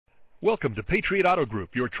Welcome to Patriot Auto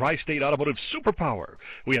Group, your tri-state automotive superpower.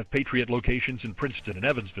 We have Patriot locations in Princeton and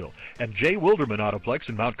Evansville, and J. Wilderman Autoplex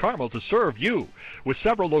in Mount Carmel to serve you. With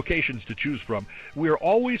several locations to choose from, we are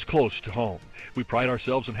always close to home. We pride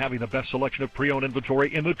ourselves in having the best selection of pre-owned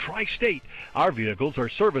inventory in the tri-state. Our vehicles are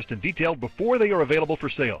serviced and detailed before they are available for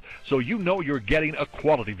sale, so you know you're getting a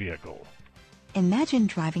quality vehicle. Imagine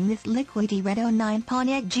driving this liquidy red 09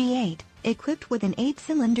 Pontiac G8, equipped with an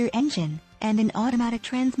 8-cylinder engine and an automatic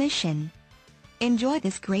transmission. Enjoy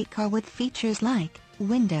this great car with features like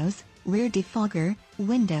windows, rear defogger,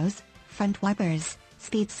 windows, front wipers,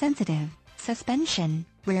 speed-sensitive, suspension,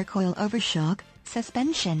 rear coil overshock,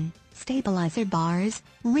 suspension, stabilizer bars,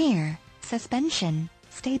 rear, suspension,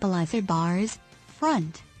 stabilizer bars,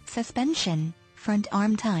 front, suspension, front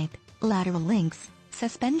arm type, lateral links,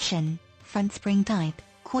 suspension, front spring type,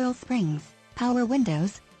 coil springs, power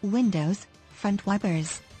windows, front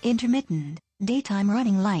wipers, intermittent, daytime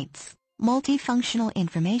running lights, multifunctional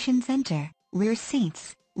information center, rear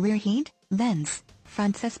seats, rear heat, vents,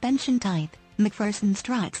 front suspension type, McPherson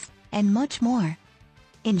struts, and much more.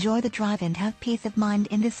 Enjoy the drive and have peace of mind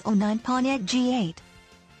in this 09 Pontiac G8.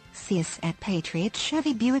 See us at Patriot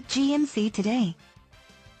Chevy Buick GMC today.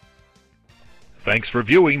 Thanks for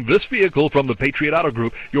viewing this vehicle from the Patriot Auto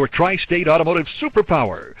Group, your tri-state automotive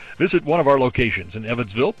superpower. Visit one of our locations in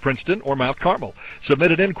Evansville, Princeton, or Mount Carmel.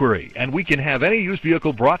 Submit an inquiry, and we can have any used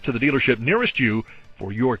vehicle brought to the dealership nearest you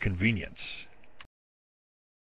for your convenience.